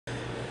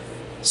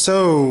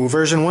So,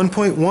 version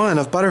 1.1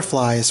 of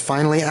Butterfly is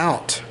finally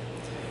out,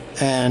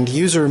 and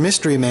user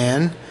Mystery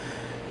Man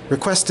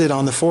requested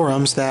on the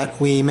forums that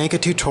we make a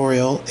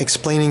tutorial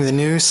explaining the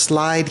new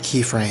slide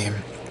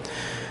keyframe.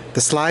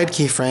 The slide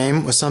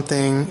keyframe was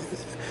something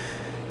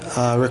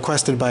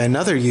requested by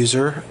another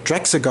user,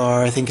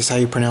 Drexigar I think is how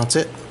you pronounce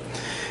it,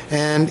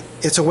 and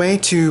it's a way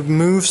to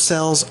move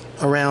cells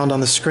around on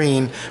the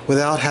screen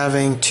without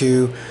having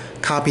to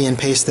copy and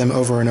paste them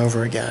over and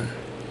over again.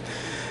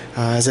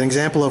 As an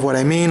example of what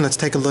I mean, let's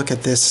take a look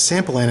at this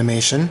sample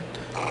animation.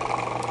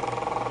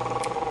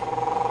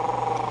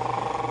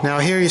 Now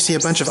here you see a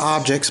bunch of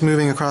objects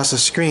moving across the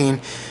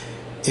screen.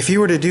 If you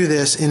were to do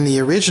this in the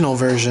original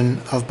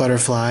version of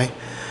Butterfly,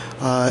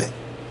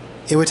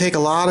 it would take a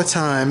lot of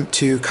time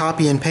to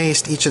copy and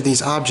paste each of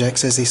these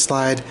objects as they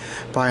slide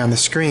by on the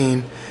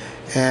screen,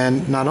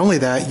 and not only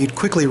that, you'd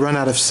quickly run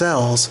out of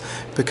cells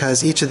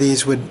because each of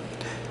these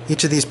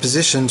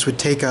positions would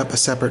take up a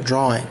separate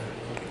drawing.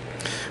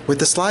 With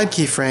the slide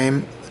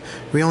keyframe,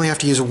 we only have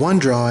to use one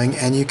drawing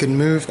and you can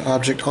move the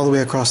object all the way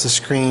across the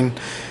screen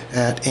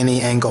at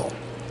any angle.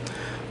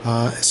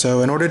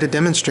 So in order to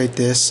demonstrate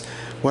this,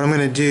 what I'm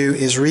going to do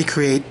is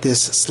recreate this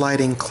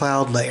sliding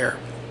cloud layer.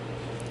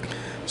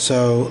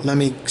 So let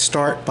me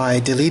start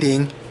by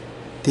deleting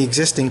the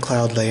existing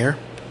cloud layer,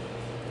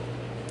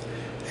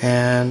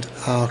 and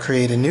I'll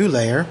create a new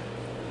layer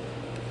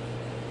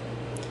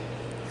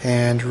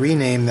and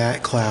rename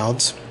that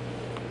clouds.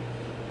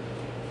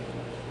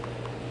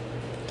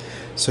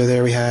 So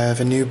there we have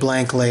a new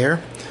blank layer,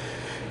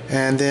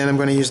 and then I'm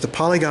going to use the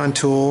polygon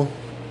tool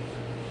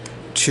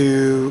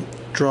to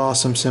draw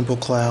some simple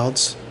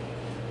clouds.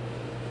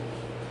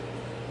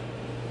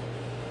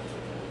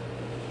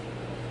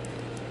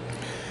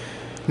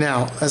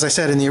 Now, as I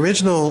said, in the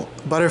original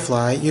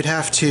Butterfly, you'd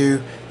have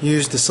to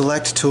use the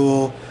select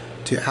tool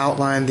to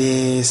outline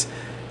these,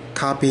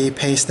 copy,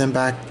 paste them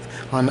back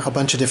on a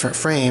bunch of different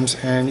frames,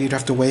 and you'd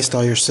have to waste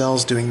all your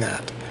cells doing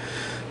that.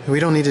 We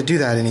don't need to do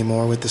that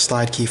anymore with the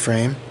slide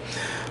keyframe.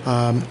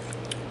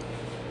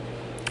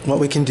 What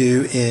we can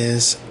do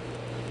is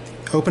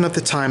open up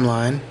the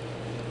timeline,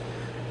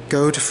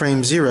 go to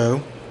frame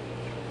 0,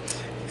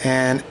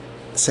 and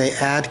say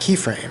add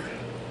keyframe.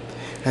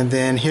 And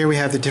then here we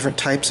have the different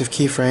types of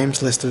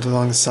keyframes listed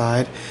along the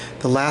side.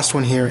 The last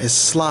one here is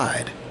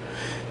slide.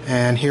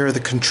 And here are the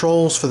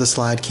controls for the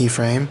slide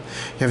keyframe.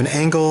 You have an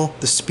angle,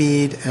 the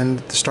speed, and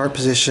the start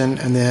position,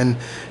 and then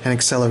an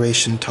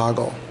acceleration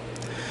toggle.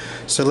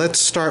 So let's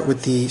start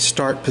with the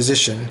start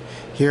position.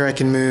 Here I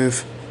can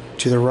move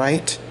to the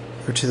right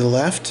or to the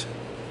left,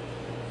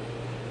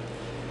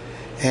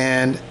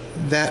 and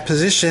that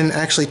position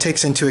actually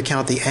takes into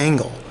account the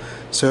angle.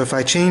 So if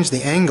I change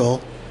the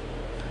angle,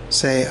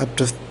 say up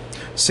to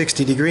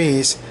 60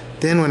 degrees,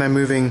 then when I'm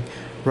moving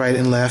right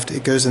and left,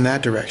 it goes in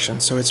that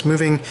direction. So it's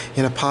moving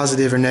in a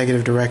positive or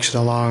negative direction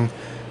along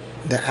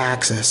the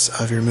axis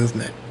of your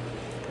movement.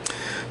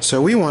 So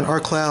we want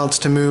our clouds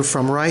to move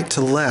from right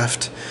to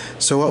left,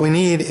 so what we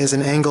need is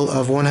an angle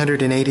of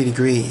 180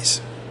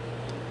 degrees.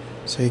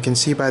 So you can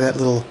see by that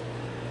little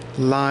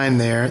line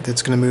there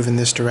that's going to move in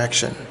this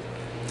direction.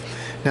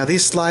 Now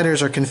these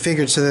sliders are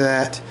configured so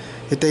that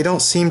they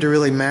don't seem to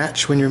really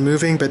match when you're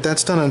moving, but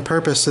that's done on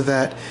purpose so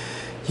that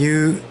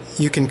you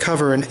can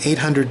cover an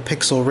 800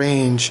 pixel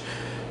range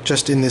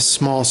just in this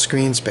small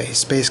screen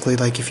space. Basically,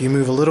 like if you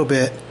move a little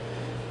bit,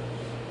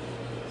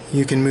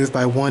 you can move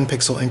by 1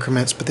 pixel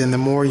increments, but then the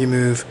more you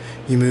move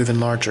in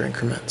larger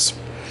increments.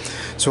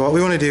 So what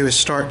we want to do is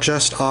start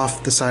just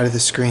off the side of the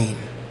screen.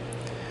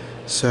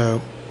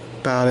 So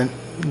about,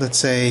 let's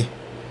say,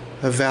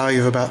 a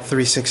value of about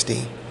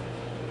 360.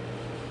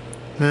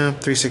 No,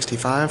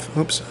 365.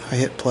 Oops, I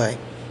hit play.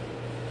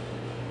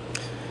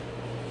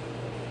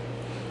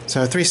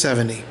 So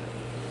 370.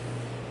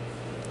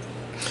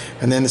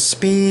 And then the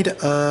speed,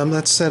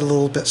 let's set a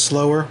little bit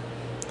slower.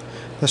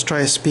 Let's try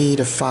a speed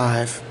of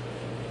 5.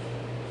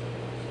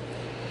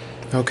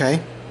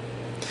 Okay.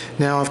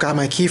 Now I've got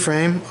my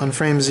keyframe on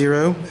frame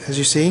 0, as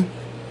you see.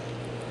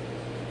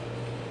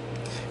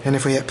 And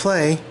if we hit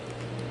play,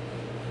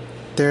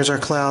 there's our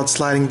cloud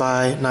sliding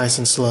by nice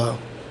and slow.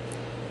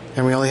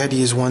 And we only had to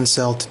use one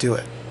cell to do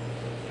it.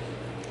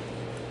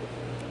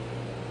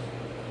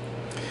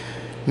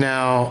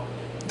 Now,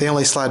 they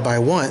only slide by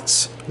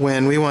once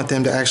when we want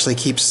them to actually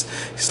keep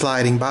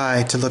sliding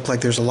by to look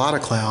like there's a lot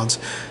of clouds.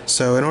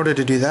 So in order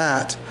to do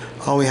that,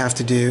 all we have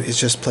to do is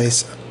just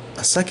place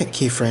a second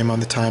keyframe on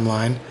the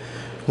timeline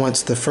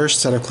once the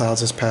first set of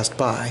clouds has passed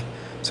by.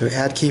 So we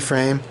add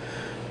keyframe.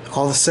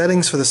 All the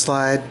settings for the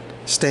slide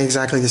stay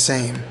exactly the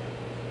same.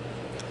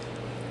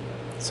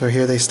 So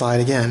here they slide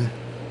again.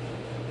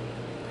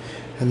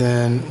 And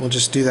then we'll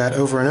just do that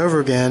over and over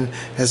again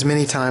as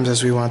many times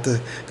as we want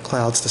the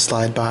clouds to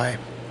slide by.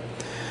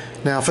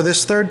 Now for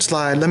this third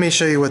slide, let me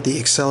show you what the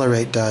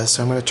accelerate does.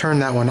 So I'm going to turn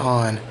that one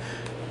on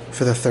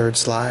for the third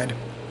slide.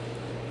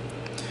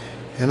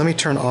 And let me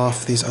turn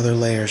off these other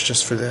layers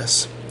just for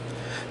this.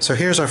 So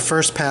here's our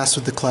first pass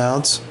with the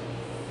clouds.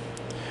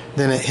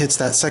 Then it hits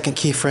that second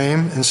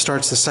keyframe and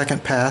starts the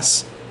second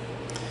pass.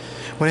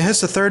 When it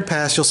hits the third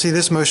pass, you'll see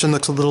this motion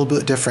looks a little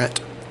bit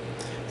different.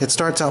 It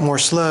starts out more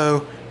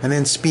slow and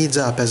then speeds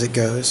up as it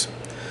goes.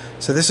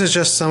 So this is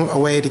just a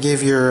way to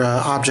give your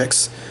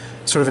objects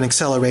sort of an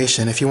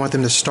acceleration if you want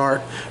them to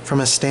start from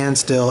a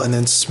standstill and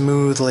then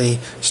smoothly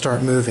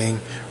start moving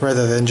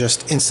rather than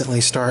just instantly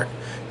start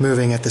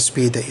moving at the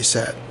speed that you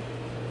set.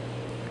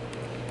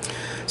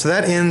 So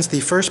that ends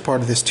the first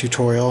part of this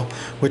tutorial,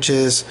 which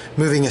is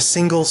moving a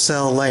single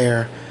cell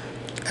layer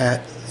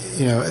at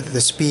the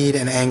speed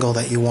and angle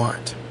that you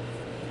want.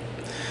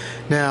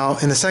 Now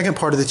in the second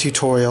part of the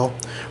tutorial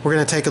we're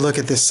going to take a look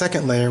at this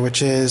second layer,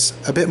 which is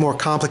a bit more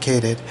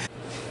complicated.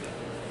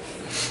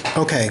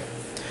 Okay,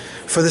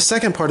 for the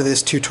second part of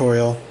this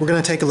tutorial we're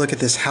going to take a look at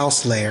this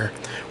house layer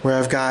where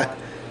I've got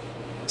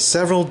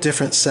several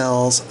different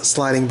cells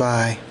sliding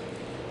by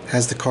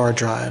as the car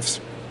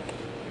drives.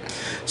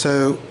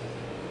 So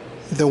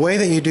the way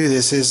that you do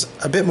this is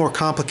a bit more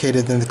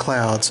complicated than the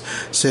clouds,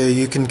 so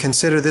you can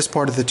consider this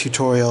part of the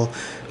tutorial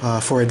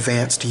for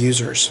advanced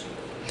users.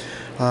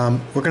 We're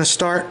going to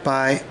start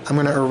by, I'm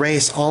going to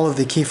erase all of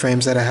the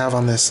keyframes that I have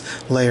on this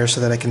layer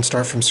so that I can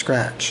start from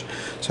scratch.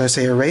 So I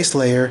say erase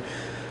layer.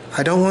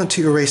 I don't want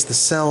to erase the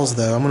cells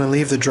though. I'm going to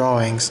leave the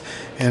drawings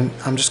and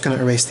I'm just going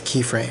to erase the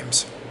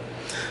keyframes.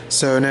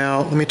 So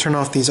now let me turn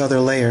off these other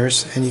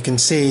layers and you can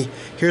see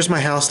here's my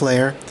house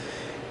layer,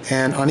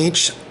 and on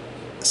each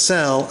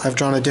cell I've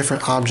drawn a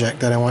different object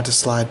that I want to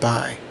slide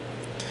by.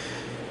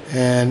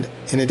 And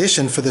in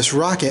addition, for this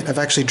rocket I've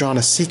actually drawn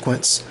a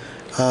sequence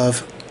of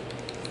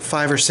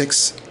 5 or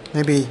 6,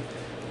 maybe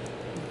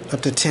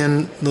up to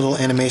 10 little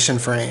animation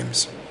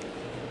frames.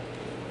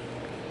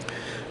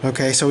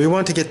 Okay, so we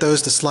want to get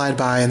those to slide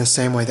by in the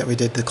same way that we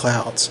did the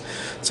clouds.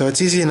 So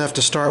it's easy enough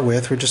to start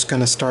with. We're just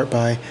going to start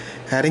by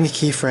adding a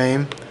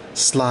keyframe,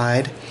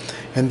 slide,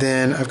 and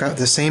then I've got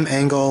the same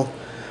angle.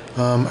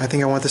 I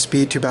think I want the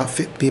speed to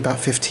be about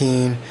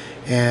 15,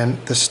 and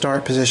the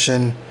start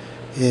position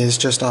is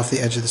just off the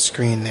edge of the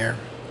screen there.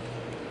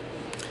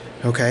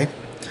 Okay,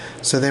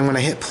 so then when I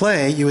hit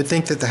play, you would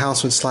think that the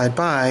house would slide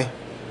by,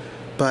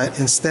 but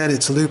instead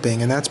it's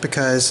looping, and that's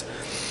because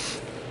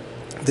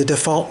the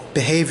default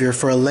behavior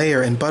for a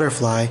layer in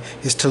Butterfly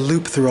is to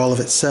loop through all of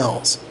its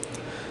cells.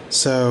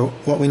 So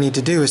what we need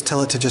to do is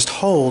tell it to just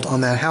hold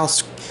on that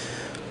house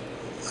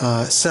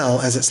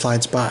cell as it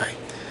slides by.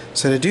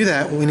 So to do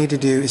that, what we need to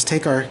do is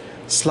take our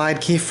slide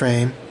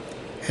keyframe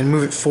and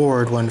move it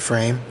forward one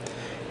frame,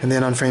 and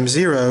then on frame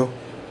 0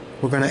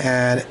 we're going to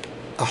add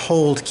a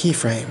hold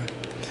keyframe.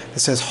 It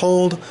says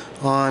hold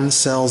on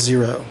cell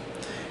 0,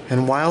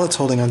 and while it's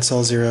holding on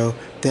cell 0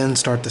 then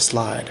start the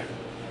slide.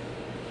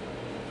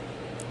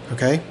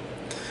 Okay,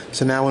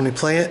 so now when we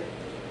play it,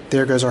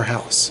 there goes our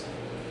house.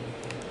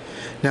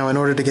 Now in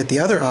order to get the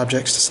other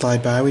objects to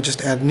slide by, we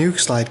just add new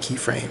slide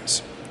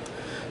keyframes.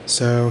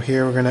 So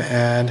here we're going to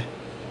add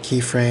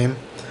keyframe,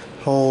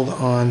 hold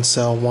on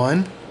cell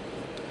 1,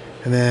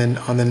 and then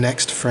on the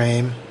next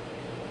frame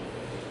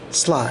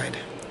slide.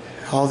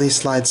 All these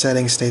slide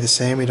settings stay the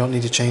same, we don't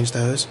need to change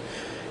those.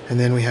 And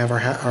then we have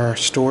our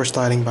store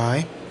sliding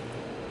by.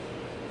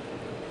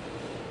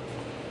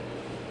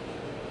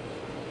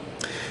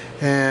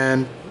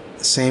 And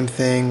same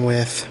thing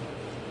with,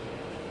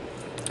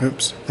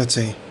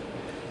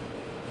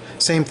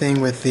 same thing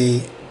with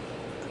the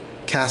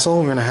castle.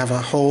 We're going to have a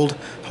hold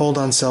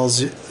on cell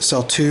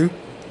 2,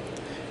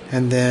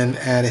 and then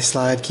add a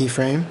slide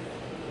keyframe.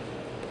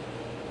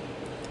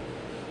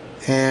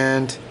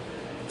 And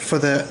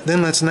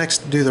then let's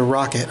next do the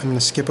rocket. I'm going to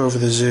skip over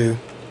the zoo.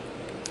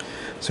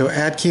 So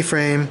add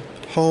keyframe,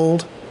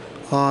 hold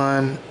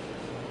on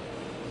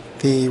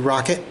the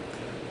rocket.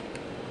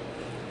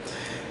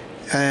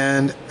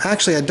 And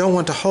actually I don't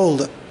want to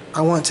hold,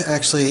 I want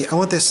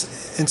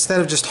this, instead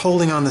of just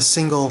holding on the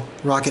single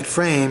rocket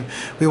frame,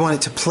 we want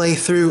it to play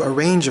through a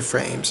range of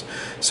frames.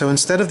 So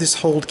instead of this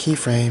hold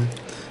keyframe,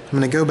 I'm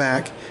going to go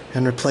back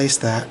and replace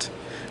that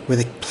with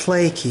a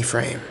play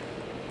keyframe.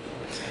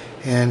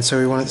 And so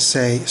we want it to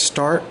say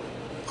start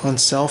on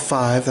cell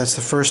 5, that's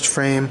the first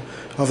frame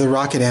of the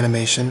rocket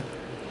animation,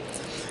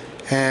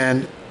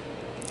 and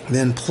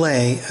then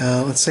play,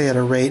 let's say at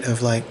a rate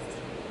of like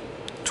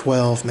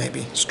 12 maybe.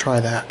 Let's try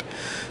that.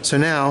 So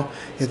now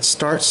it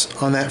starts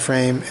on that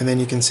frame, and then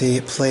you can see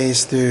it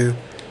plays through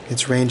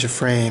its range of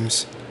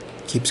frames,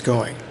 keeps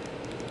going.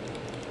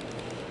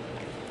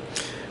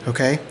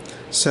 Okay,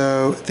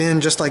 so then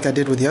just like I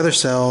did with the other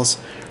cells,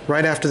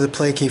 right after the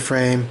play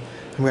keyframe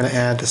I'm going to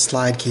add the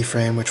slide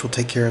keyframe, which will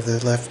take care of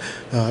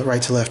the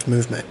right to left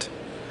movement.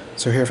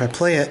 So here if I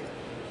play it,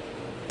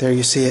 there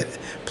you see it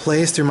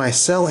plays through my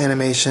cell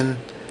animation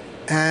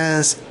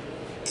as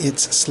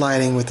it's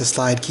sliding with the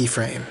slide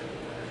keyframe.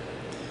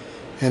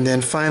 And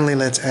then finally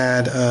let's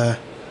add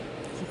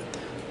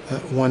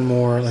one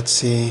more. Let's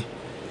see,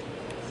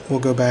 we'll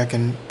go back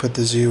and put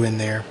the zoo in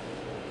there,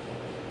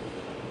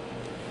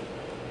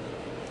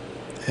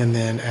 and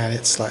then add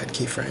its slide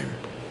keyframe.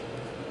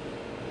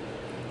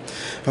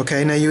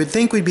 Okay, now you would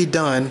think we'd be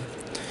done,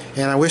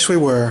 and I wish we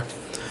were,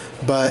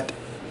 but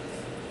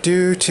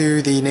due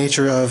to the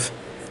nature of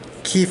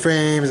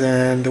keyframes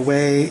and the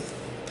way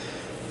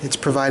it's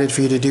provided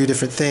for you to do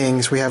different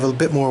things, we have a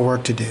bit more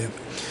work to do.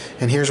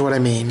 And here's what I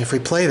mean. If we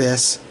play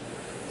this,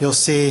 you'll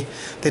see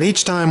that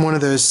each time one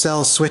of those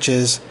cels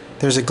switches,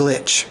 there's a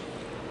glitch.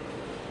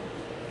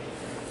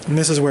 And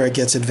this is where it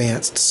gets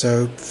advanced,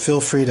 so feel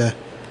free to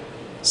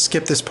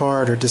skip this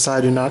part or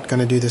decide you're not going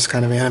to do this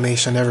kind of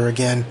animation ever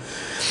again.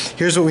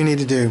 Here's what we need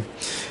to do.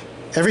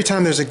 Every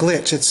time there's a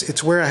glitch,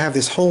 it's where I have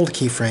this hold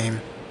keyframe.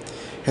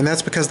 And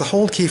that's because the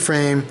hold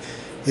keyframe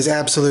is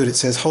absolute. It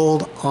says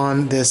hold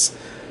on this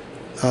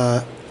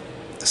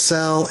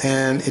cell,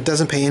 and it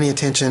doesn't pay any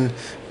attention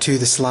to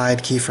the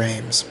slide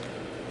keyframes.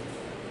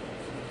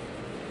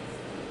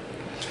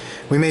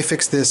 We may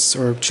fix this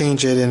or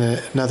change it in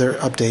another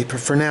update, but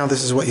for now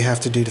this is what you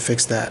have to do to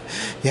fix that.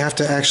 You have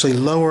to actually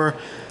lower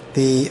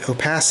the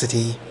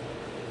opacity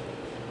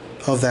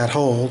of that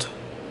hold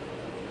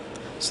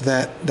so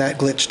that that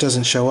glitch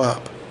doesn't show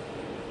up.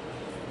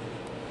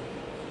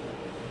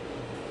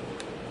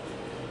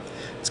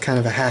 It's kind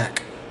of a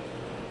hack.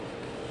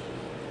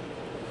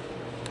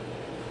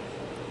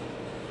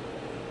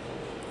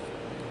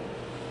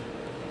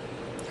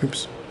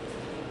 Oops.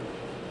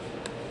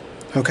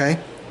 Okay.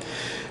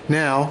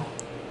 Now,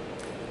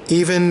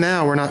 even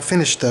now we're not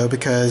finished though,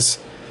 because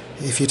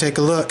if you take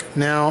a look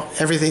now,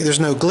 everything, there's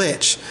no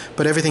glitch,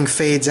 but everything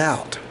fades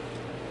out.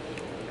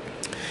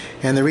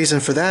 And the reason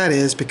for that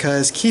is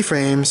because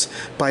keyframes,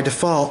 by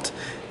default,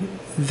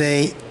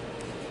 they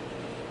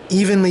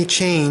evenly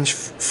change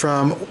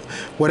from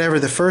whatever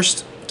the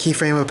first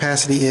keyframe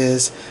opacity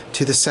is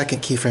to the second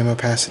keyframe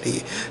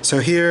opacity. So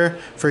here,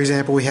 for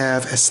example, we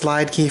have a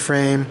slide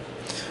keyframe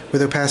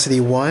with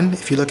opacity 1,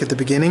 if you look at the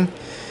beginning,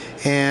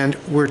 and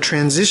we're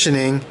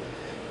transitioning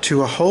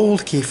to a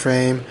hold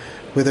keyframe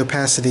with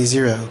opacity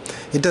 0.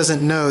 It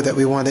doesn't know that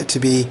we want it to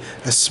be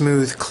a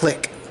smooth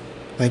click.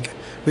 Like,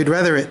 we'd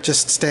rather it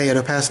just stay at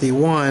opacity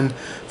 1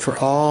 for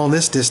all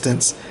this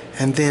distance,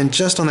 and then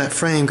just on that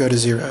frame go to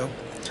 0.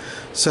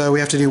 So we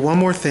have to do one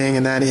more thing,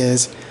 and that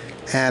is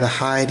add a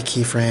hide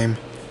keyframe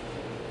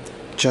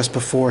just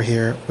before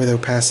here with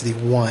opacity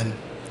 1.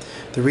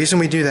 The reason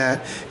we do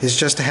that is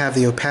just to have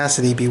the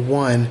opacity be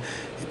 1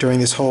 during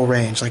this whole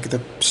range. Like at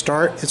the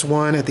start is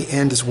 1, at the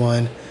end is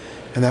 1,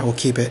 and that will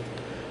keep it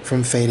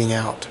from fading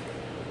out.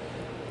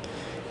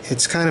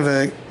 It's kind of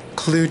a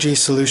kludgy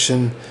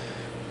solution,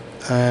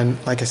 and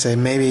like I say,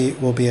 maybe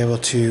we'll be able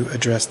to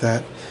address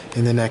that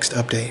in the next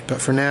update. But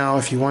for now,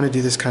 if you want to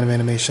do this kind of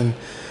animation,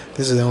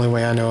 this is the only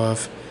way I know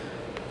of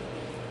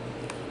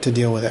to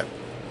deal with it.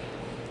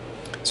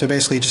 So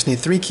basically you just need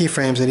 3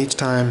 keyframes at each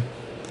time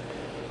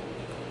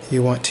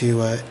you want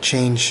to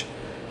change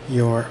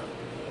your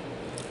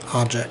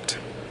object.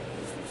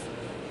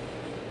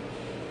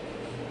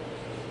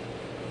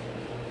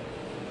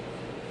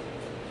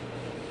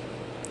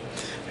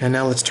 And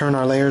now let's turn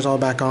our layers all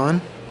back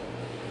on.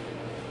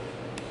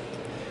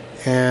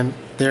 And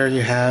there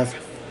you have,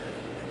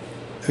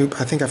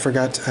 I think I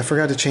forgot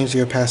to change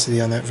the opacity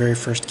on that very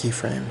first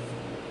keyframe.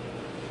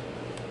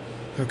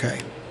 Okay.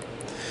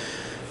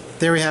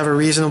 There we have a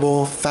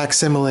reasonable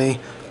facsimile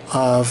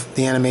of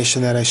the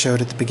animation that I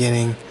showed at the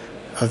beginning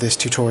of this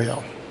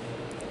tutorial.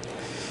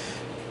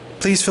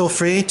 Please feel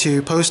free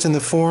to post in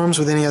the forums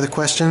with any other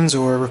questions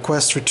or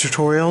requests for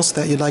tutorials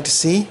that you'd like to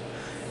see,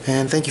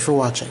 and thank you for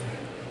watching.